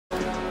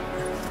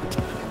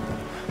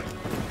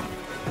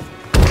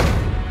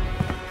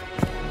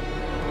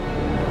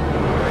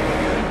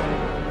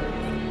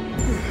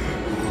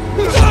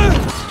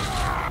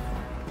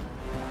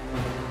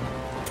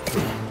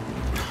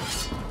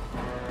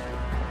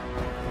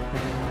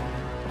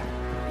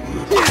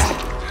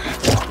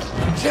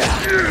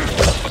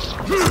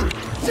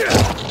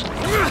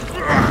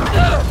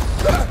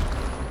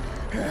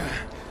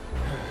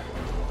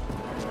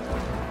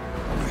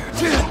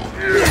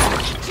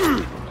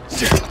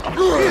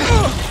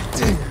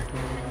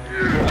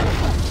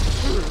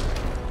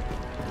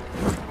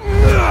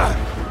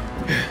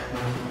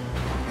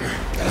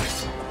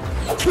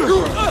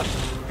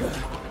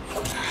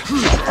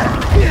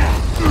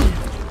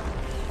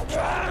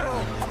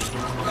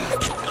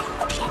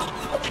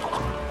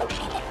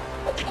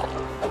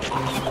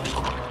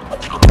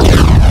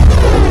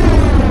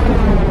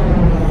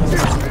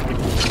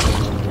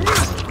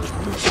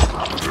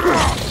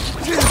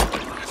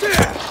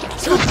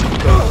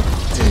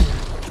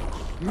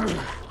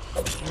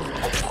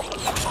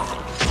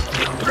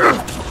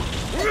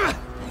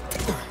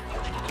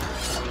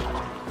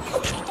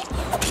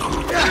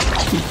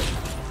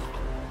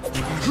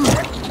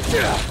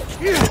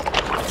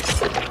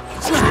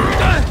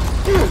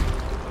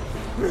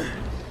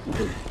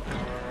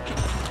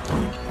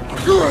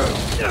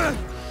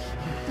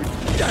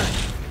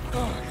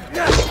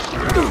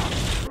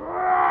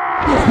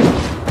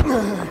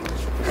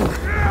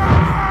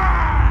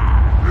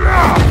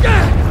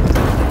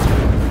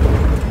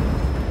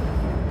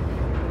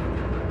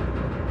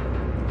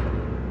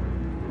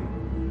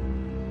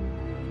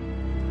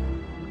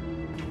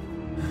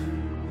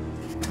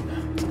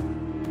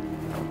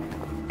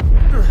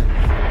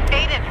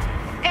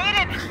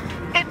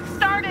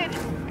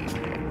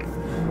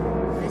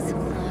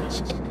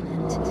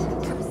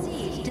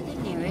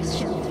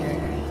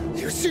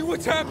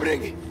What's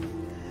happening?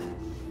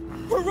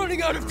 We're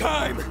running out of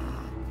time!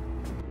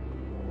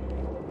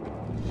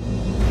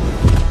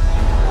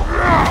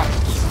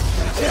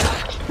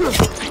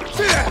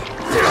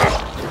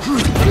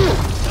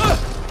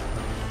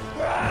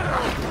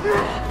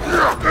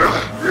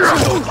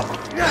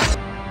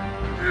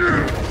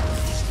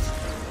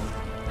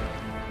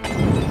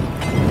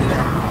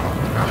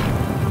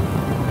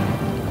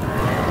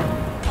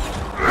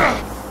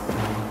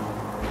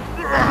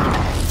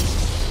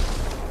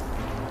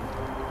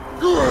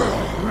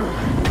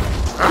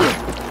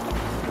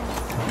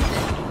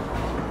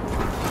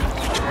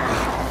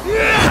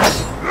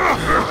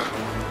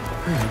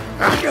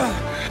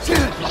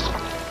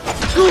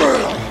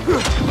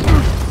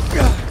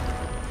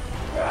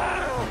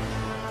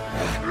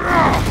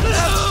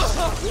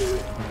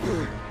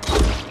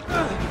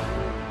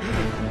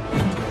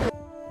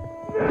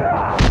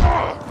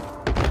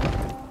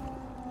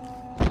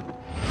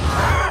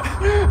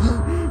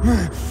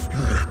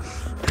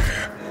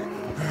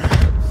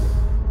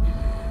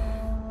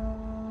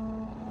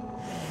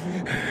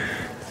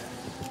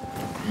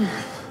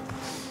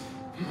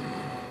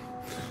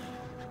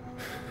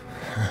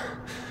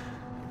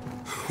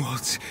 Well,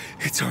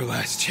 it's our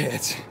last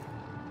chance.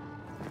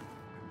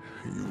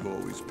 You've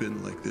always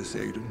been like this,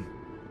 Aiden.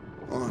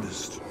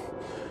 Honest.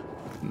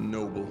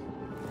 Noble.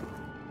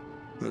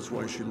 That's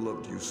why she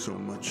loved you so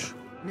much.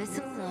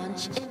 Missile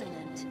launch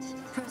imminent.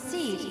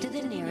 Proceed to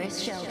the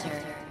nearest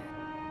shelter.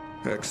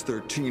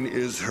 X-13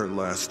 is her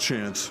last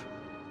chance.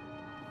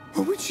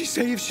 What would she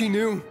say if she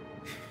knew?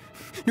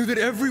 Knew that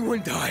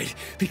everyone died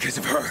because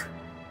of her?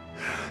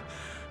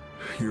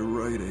 You're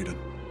right, Aiden.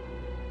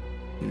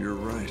 You're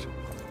right.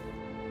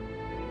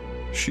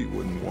 She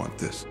wouldn't want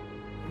this.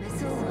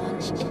 Missile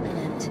launch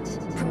imminent.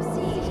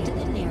 Proceed to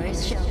the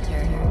nearest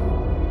shelter.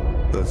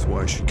 That's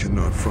why she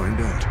cannot find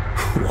out.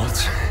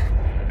 What?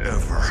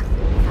 Ever.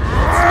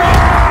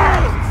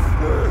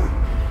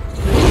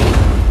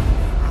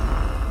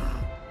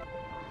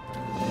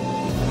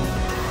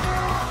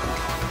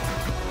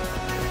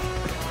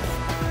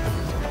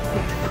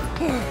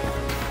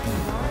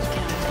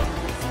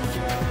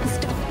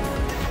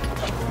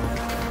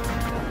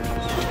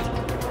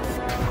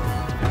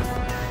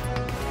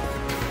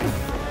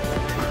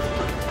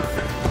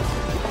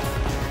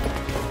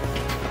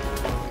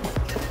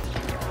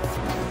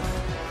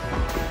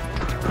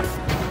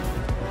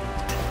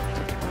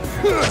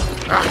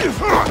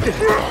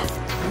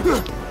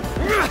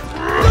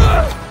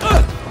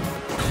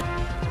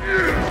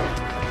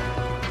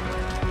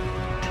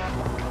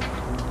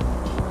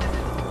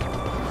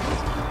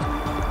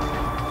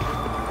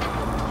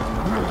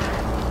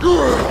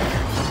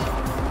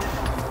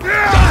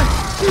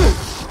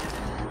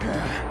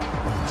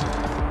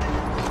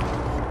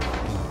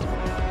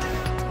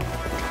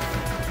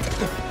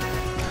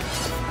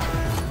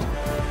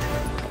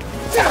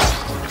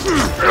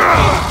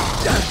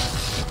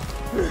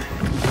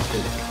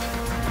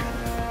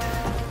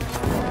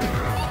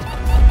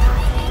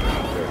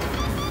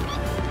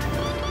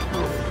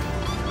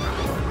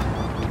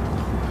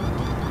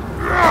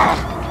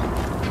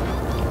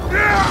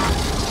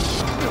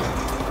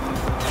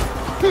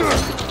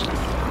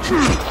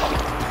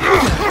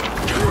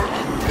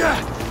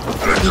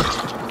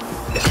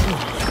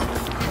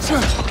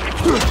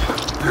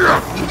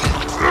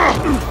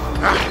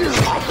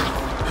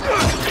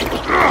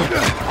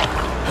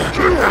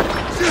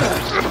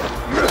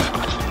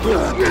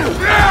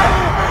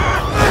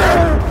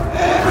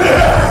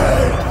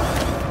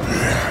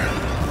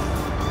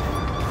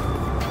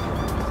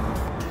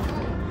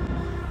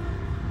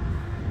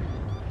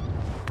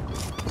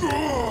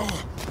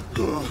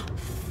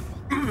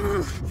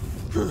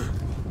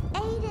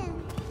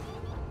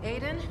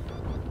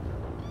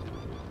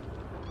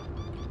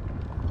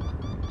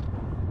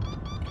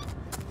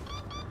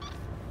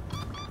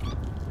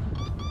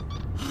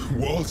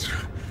 Walt,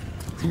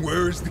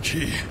 where is the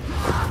key?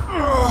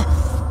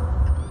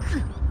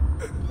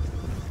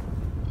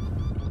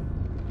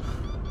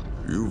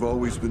 You've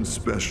always been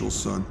special,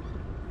 son.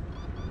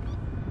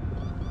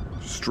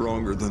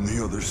 Stronger than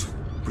the others,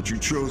 but you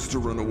chose to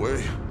run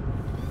away.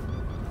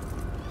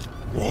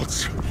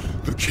 Walt,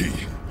 the key.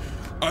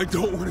 I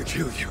don't want to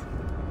kill you.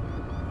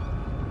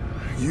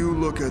 You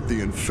look at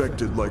the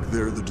infected like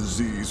they're the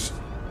disease.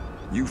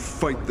 You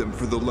fight them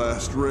for the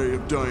last ray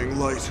of dying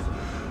light.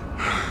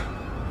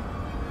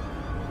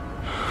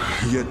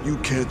 Yet you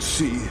can't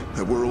see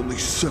that we're only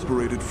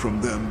separated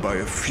from them by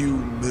a few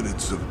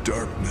minutes of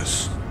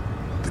darkness.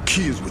 The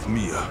key is with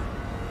Mia,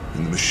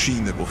 in the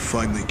machine that will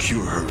finally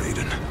cure her,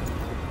 Aiden.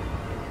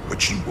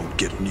 But you won't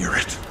get near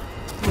it.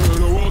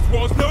 No,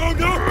 Walt, no!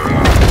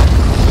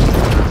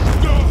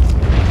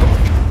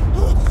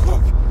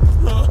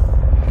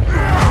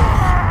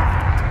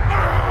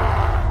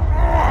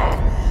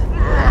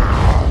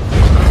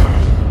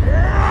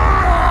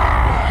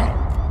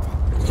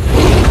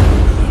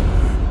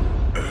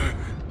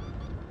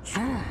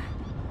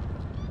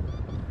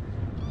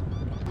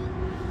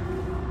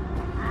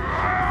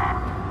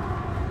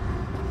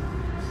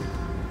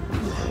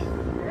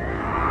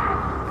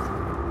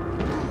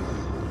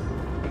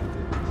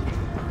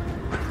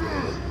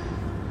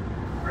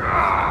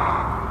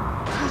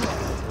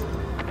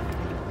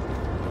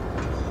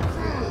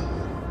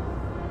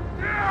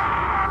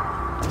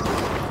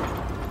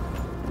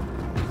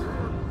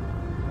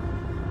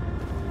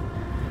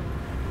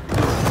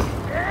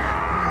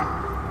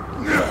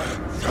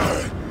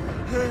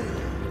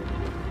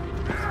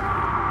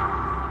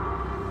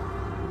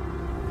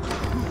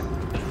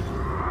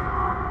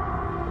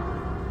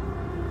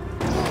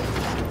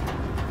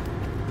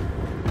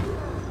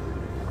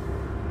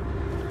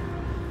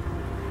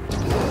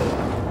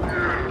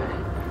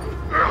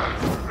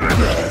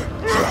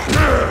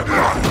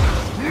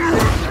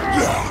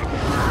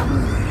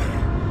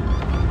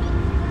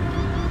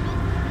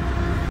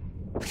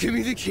 Give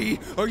me the key,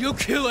 or you'll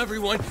kill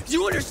everyone. Do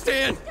you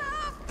understand?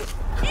 Stop!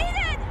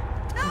 Aiden!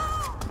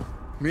 No!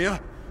 Mia,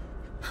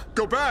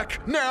 go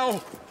back,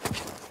 now!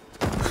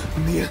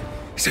 Mia,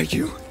 is that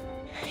you?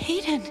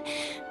 Aiden,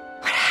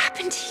 what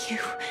happened to you?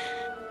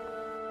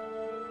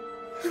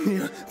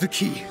 Mia, the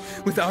key.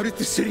 Without it,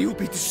 the city will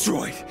be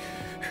destroyed.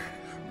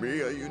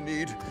 Mia, you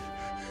need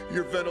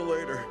your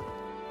ventilator.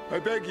 I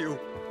beg you.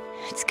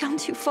 It's gone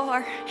too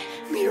far.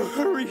 Mia,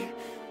 hurry.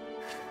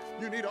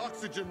 You need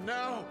oxygen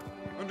now.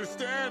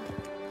 Understand?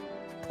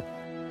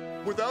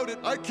 Without it,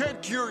 I can't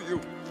cure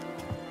you.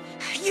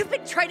 You've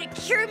been trying to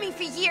cure me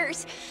for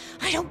years.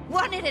 I don't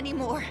want it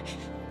anymore.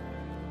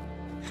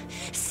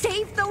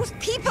 Save those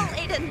people,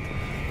 Aiden.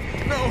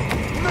 No!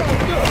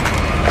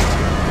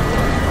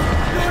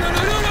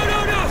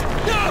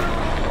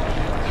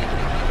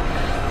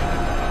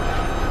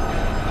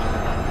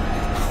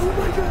 Oh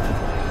my God.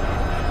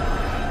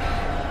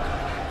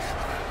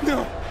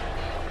 No.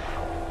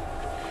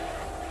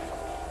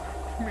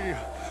 Mia,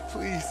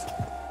 please,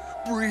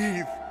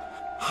 breathe.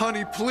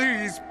 Honey,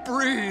 please,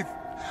 breathe.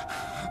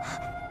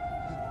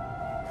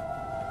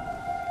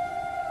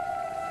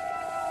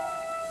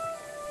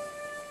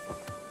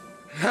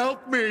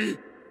 Help me!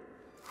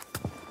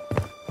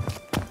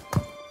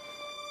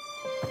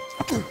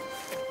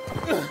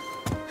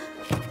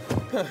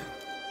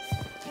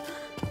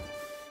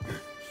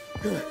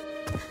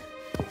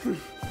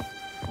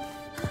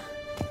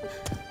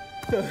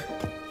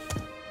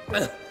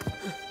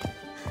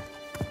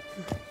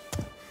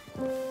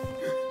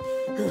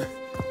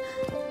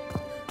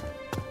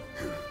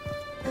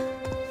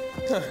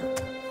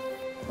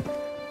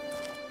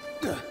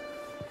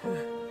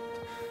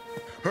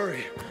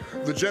 Hurry,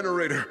 the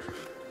generator.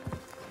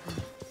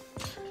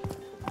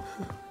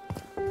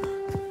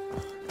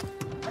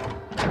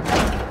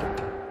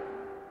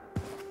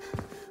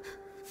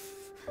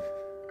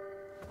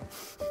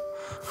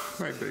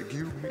 I beg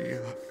you,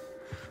 Mia,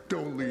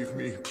 don't leave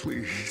me,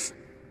 please.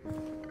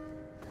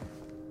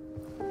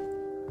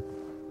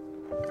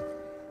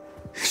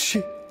 Is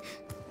she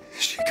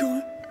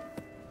gone?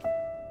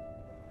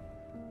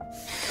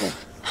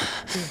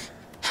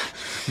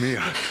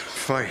 Mia,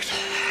 fight.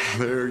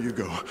 There you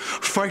go.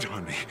 Fight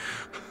on me.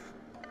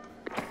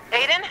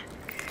 Aiden?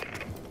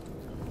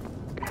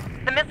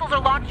 The missiles are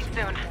launching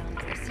soon.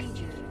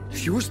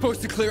 You were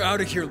supposed to clear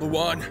out of here,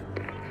 Luan.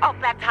 Oh,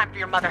 bad time for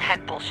your mother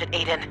hen bullshit,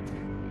 Aiden.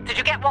 Did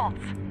you get Waltz?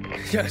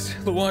 Yes,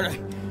 Luan, I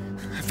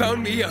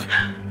found Mia.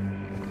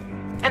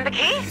 And the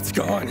key? It's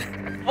gone.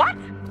 What?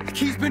 The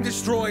key's been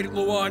destroyed,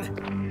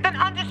 Luan. Then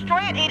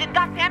undestroy it, Aiden.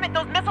 God damn it,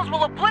 those missiles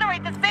will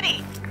obliterate the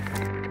city.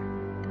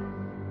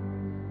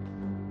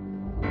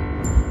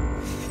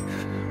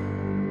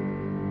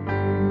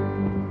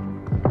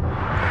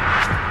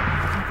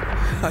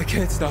 I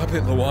can't stop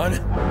it, Luan.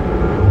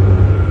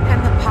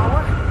 And the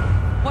power?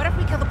 What if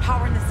we kill the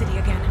power in the city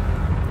again?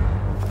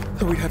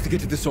 We'd have to get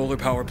to the solar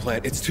power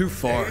plant. It's too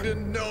far.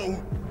 Aiden,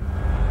 no.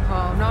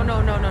 Oh, no.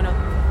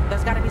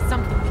 There's gotta be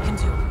something we can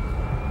do.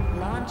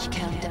 Launch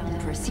countdown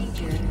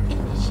procedure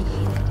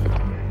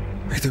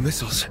initiated. The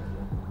missiles.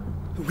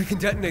 We can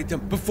detonate them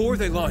before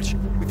they launch,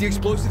 with the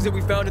explosives that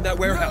we found in that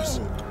warehouse.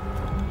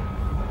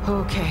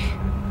 Okay.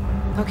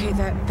 Okay,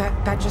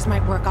 that just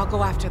might work. I'll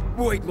go after them.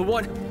 Wait,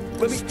 Lawan,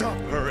 let me... Stop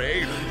her,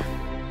 Aiden.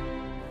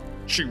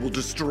 She will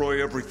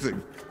destroy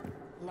everything.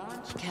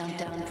 Launch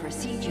countdown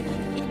procedure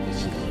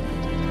initiated.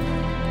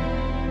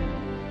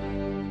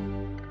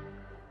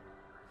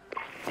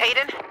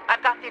 Aiden,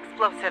 I've got the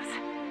explosives,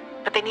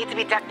 but they need to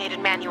be detonated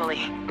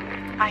manually.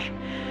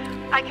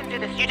 I can do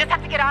this. You just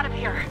have to get out of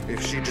here.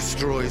 If she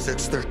destroys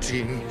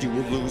X-13, you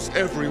will lose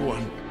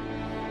everyone.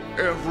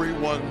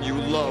 Everyone you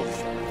love.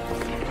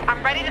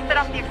 I'm ready to set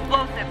off the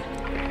explosives.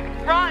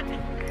 Run!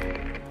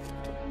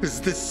 Is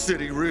this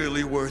city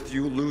really worth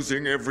you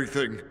losing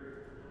everything?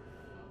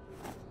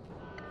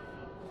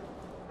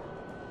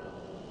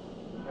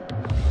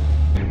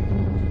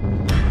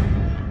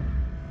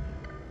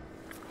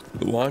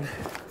 Lawan,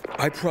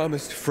 I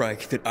promised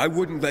Frank that I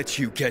wouldn't let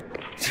you get...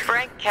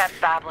 Frank kept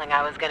babbling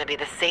I was gonna be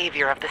the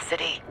savior of the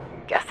city.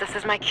 Guess this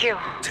is my cue.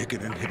 Take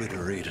an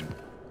inhibitor, Aiden.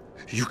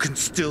 You can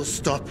still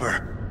stop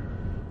her.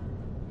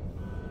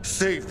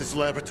 Save this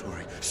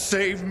laboratory.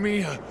 Save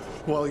Mia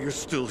while you're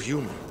still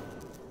human.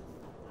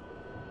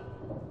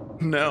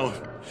 Now,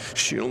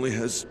 she only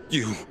has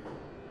you.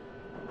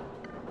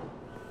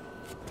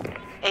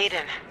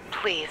 Aiden,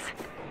 please,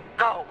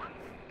 go.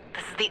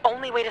 This is the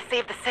only way to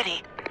save the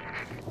city.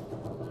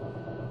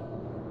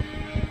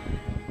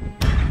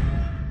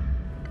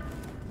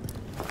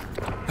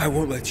 I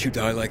won't let you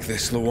die like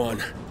this,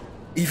 Lawan.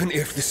 Even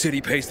if the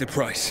city pays the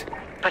price.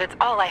 But it's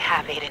all I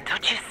have, Aiden,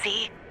 don't you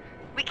see?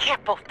 We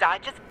can't both die.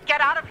 Just get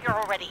out of here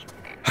already.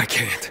 I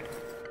can't.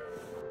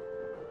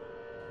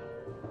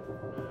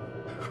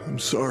 I'm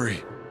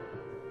sorry.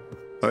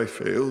 I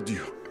failed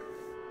you.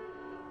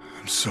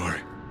 I'm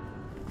sorry.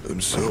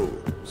 I'm so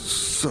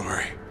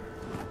sorry.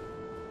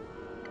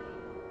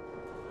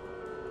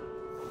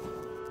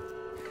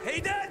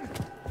 Hayden!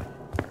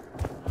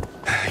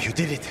 You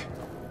did it.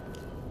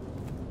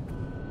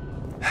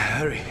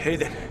 Hurry,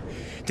 Hayden.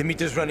 The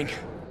meter's running.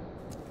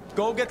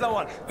 Go get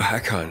Lawan. I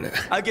can't.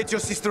 I'll get your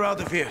sister out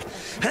of here.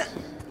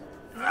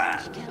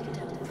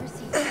 Countdown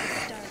procedure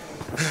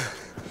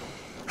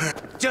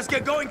started. Just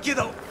get going,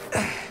 kiddo.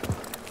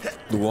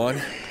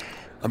 Lawan,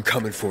 I'm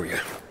coming for you.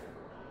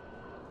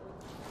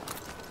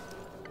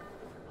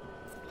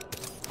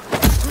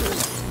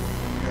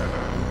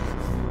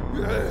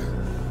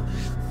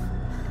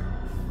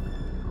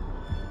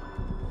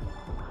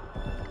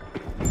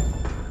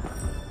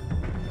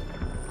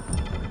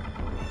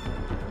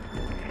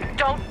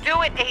 Don't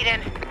do it,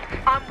 Aiden.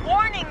 I'm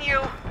warning you.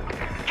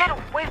 Get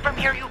away from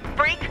here, you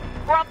freak,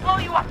 or I'll blow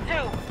you up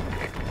too.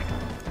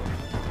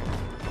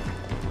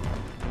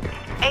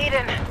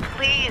 Aiden,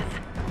 please.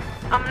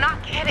 I'm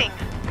not kidding.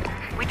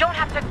 We don't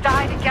have to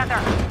die together.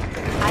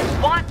 I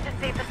want to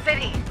save the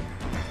city.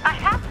 I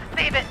have to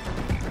save it.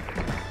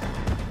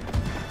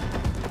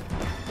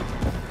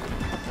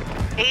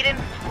 Aiden,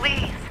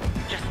 please.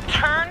 Just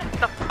turn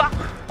the fuck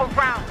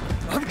around.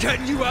 I'm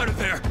getting you out of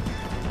there.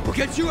 We'll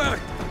get you out,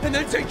 and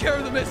then take care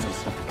of the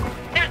missiles.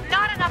 There's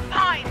not enough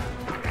time.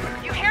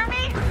 You hear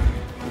me?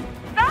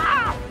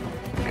 Stop!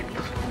 The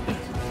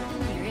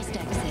nearest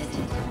exit.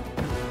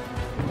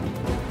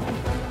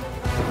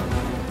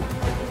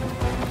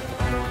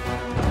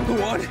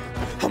 Lawan,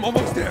 I'm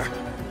almost there.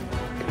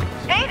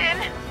 Aiden,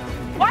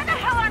 why the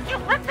hell aren't you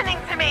listening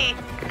to me?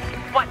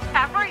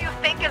 Whatever you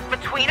think is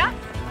between us,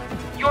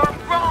 you're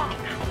wrong.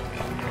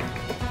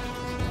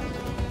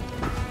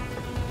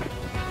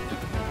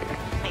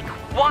 Make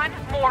one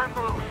more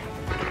move.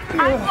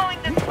 I'm blowing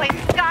this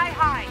place sky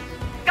high.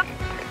 Go.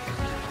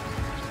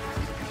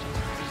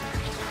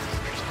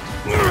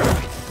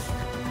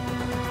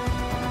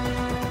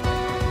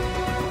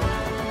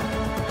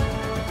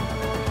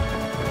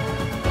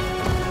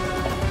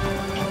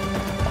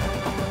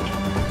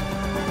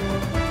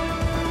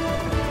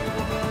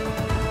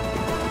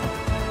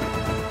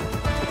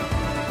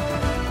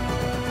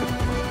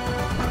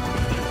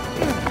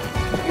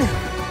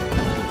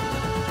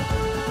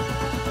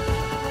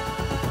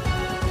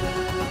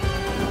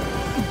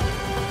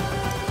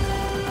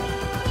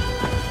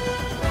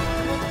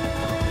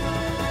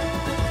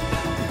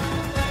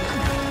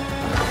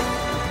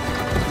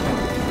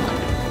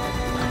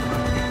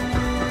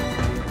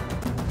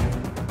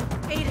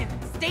 Aiden,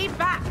 stay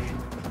back!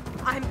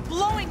 I'm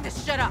blowing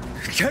this shit up!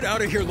 Get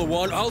out of here,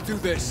 Lawan. I'll do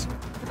this.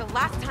 For the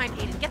last time,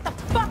 Aiden, get the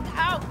fuck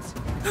out!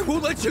 I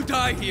won't let you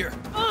die here.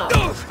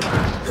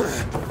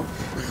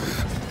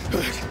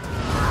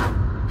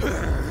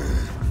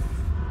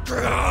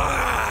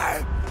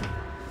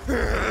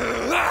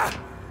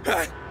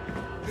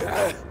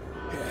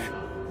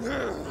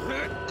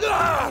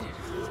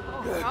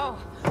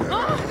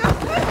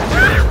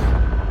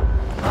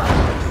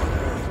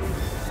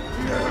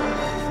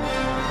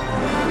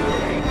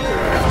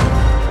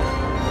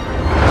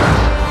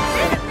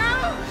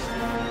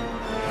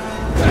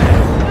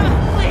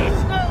 Please,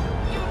 no!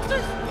 You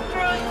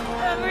destroyed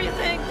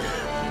everything!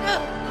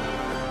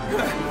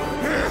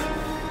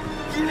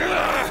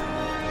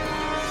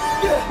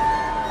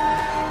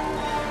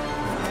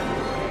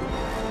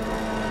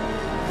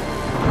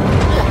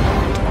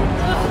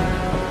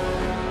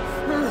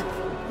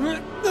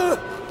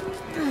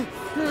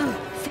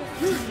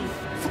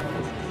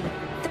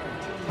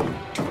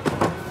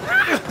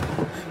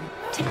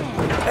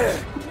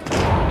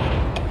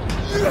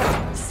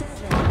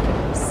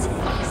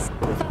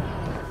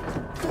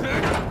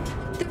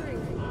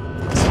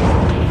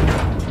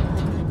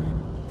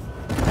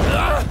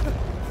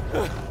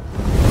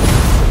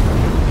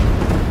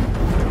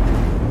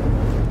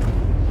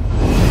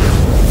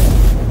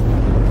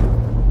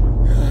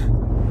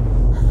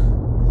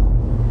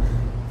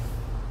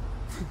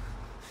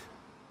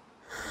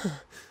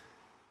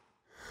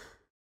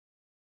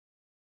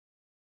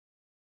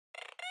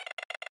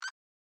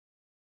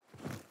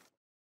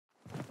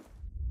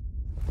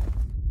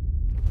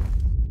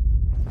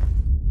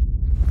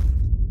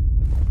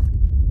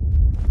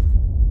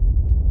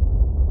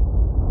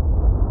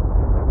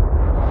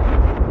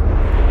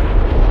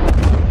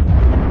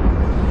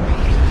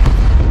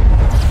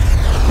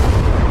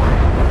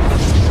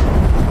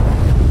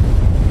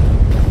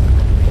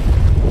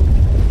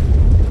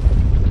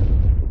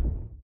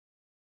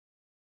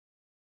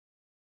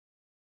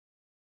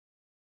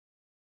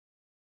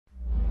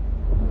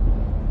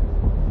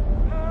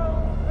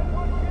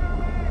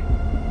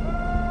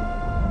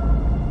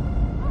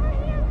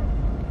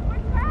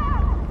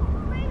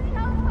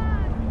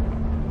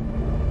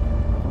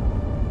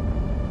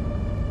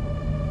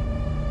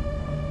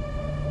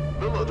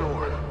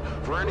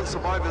 For any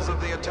survivors of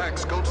the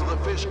attacks, go to the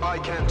Fish Eye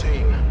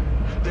Canteen.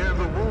 There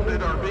the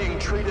wounded are being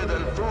treated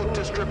and food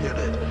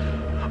distributed.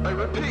 I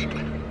repeat,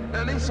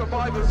 any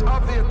survivors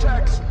of the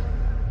attacks...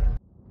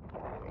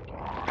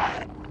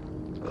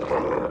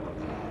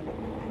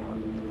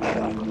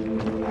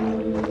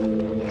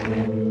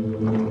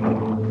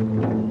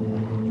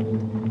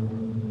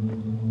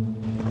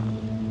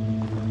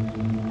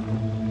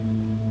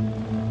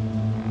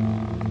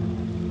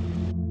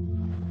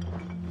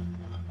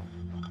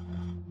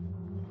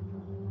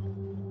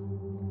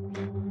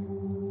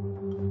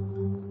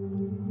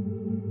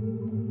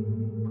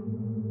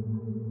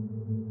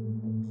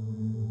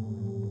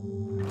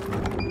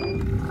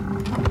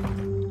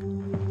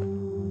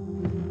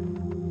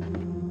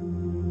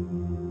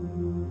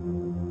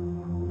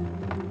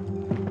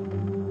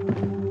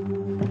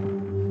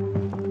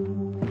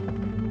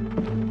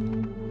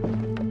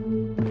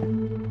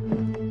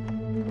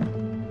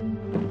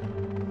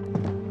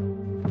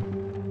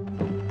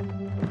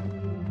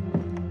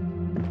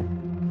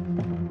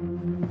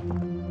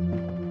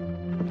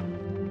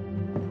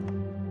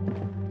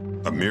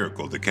 A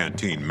miracle the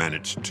canteen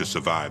managed to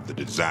survive the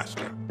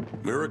disaster.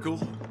 Miracle?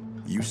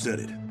 You said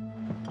it.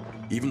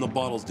 Even the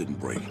bottles didn't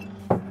break.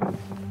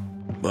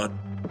 But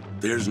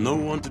there's no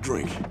one to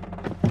drink.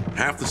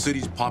 Half the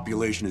city's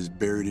population is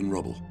buried in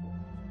rubble.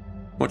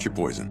 What's your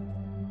poison?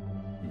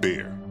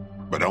 Beer,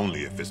 but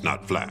only if it's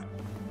not flat.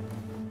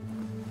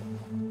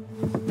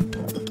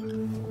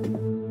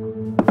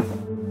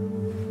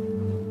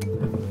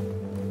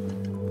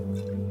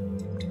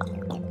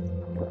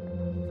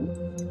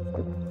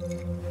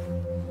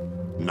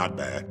 Not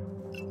bad.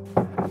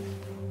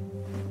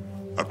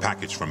 A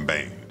package from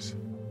Baines.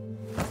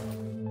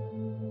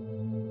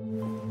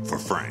 For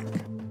Frank.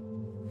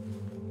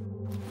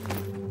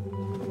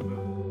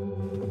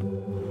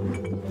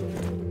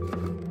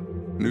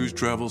 News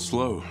travels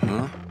slow,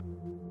 huh?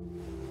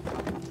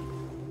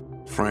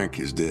 Frank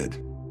is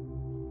dead.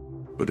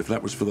 But if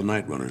that was for the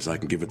Night Runners, I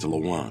can give it to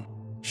Lawan.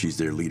 She's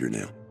their leader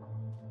now.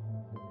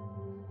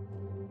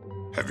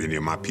 Have any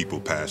of my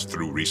people passed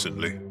through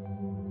recently?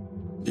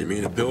 You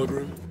mean a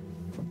pilgrim?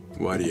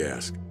 Why do you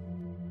ask?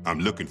 I'm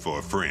looking for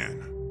a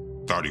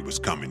friend. Thought he was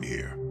coming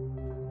here.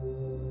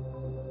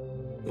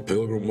 The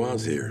pilgrim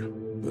was here,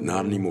 but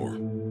not anymore.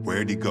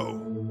 Where'd he go?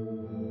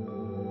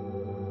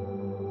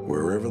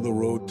 Wherever the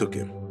road took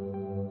him.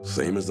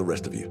 Same as the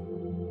rest of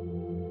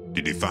you.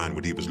 Did he find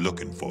what he was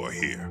looking for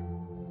here?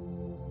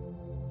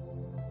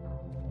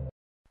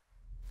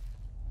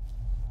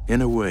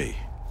 In a way.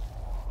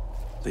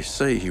 They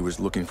say he was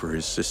looking for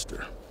his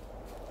sister.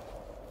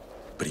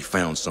 But he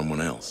found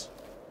someone else.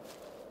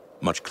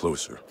 Much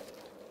closer.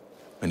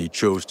 And he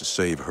chose to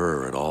save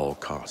her at all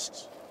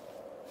costs.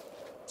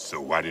 So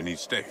why didn't he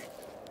stay?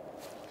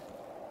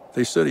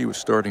 They said he was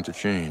starting to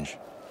change.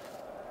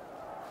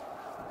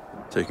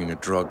 Taking a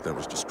drug that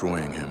was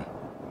destroying him.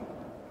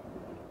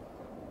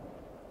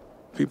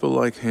 People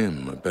like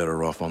him are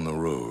better off on the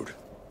road.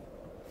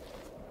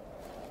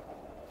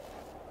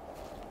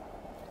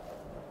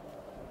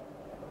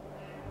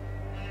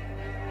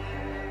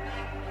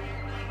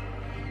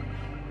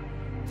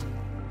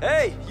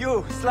 Hey,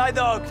 you, Sly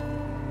Dog!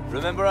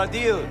 Remember our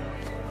deal?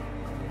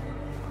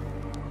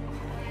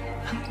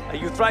 Are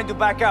you trying to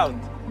back out?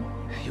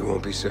 You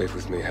won't be safe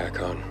with me,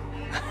 Hakon.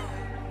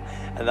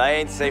 And I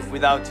ain't safe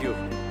without you.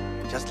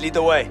 Just lead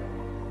the way.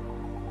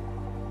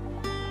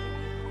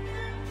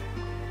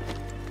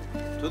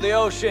 To the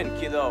ocean,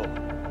 kiddo.